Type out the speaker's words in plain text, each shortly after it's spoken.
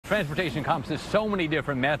Transportation encompasses so many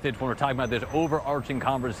different methods when we're talking about this overarching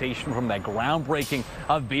conversation, from that groundbreaking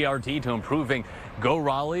of BRT to improving Go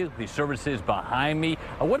Raleigh, the services behind me.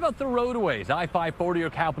 What about the roadways, I-540 or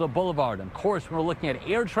Capitol Boulevard? And of course, when we're looking at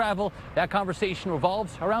air travel, that conversation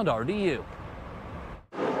revolves around RDU.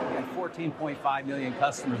 14.5 million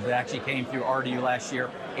customers that actually came through RDU last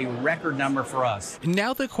year, a record number for us.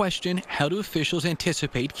 Now the question, how do officials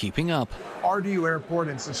anticipate keeping up? RDU Airport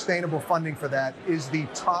and sustainable funding for that is the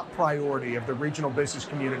top priority of the regional business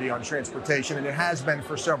community on transportation, and it has been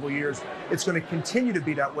for several years. It's going to continue to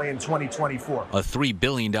be that way in 2024. A $3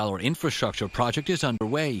 billion infrastructure project is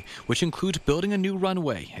underway, which includes building a new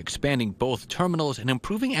runway, expanding both terminals, and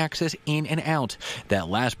improving access in and out. That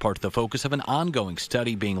last part the focus of an ongoing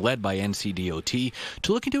study being led by NCDOT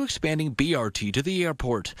to look into expanding BRT to the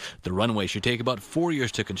airport. The runway should take about 4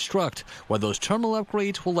 years to construct, while those terminal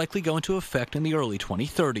upgrades will likely go into effect in the early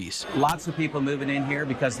 2030s. Lots of people moving in here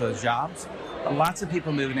because of those jobs. Lots of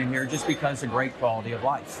people moving in here just because of great quality of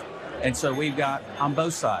life. And so we've got on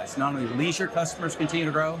both sides, not only leisure customers continue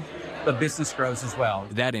to grow, but business grows as well.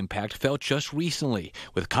 That impact felt just recently,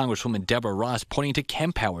 with Congresswoman Deborah Ross pointing to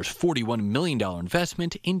Kempower's $41 million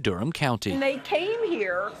investment in Durham County. And they came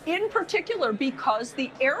here in particular because the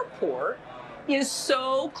airport is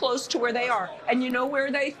so close to where they are. And you know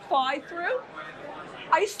where they fly through?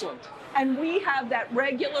 Iceland. And we have that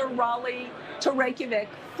regular Raleigh to Reykjavik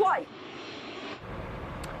flight.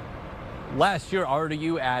 Last year,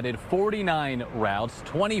 RDU added 49 routes,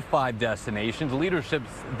 25 destinations. Leadership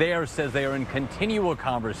there says they are in continual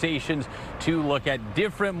conversations to look at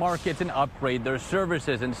different markets and upgrade their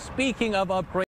services. And speaking of upgrades,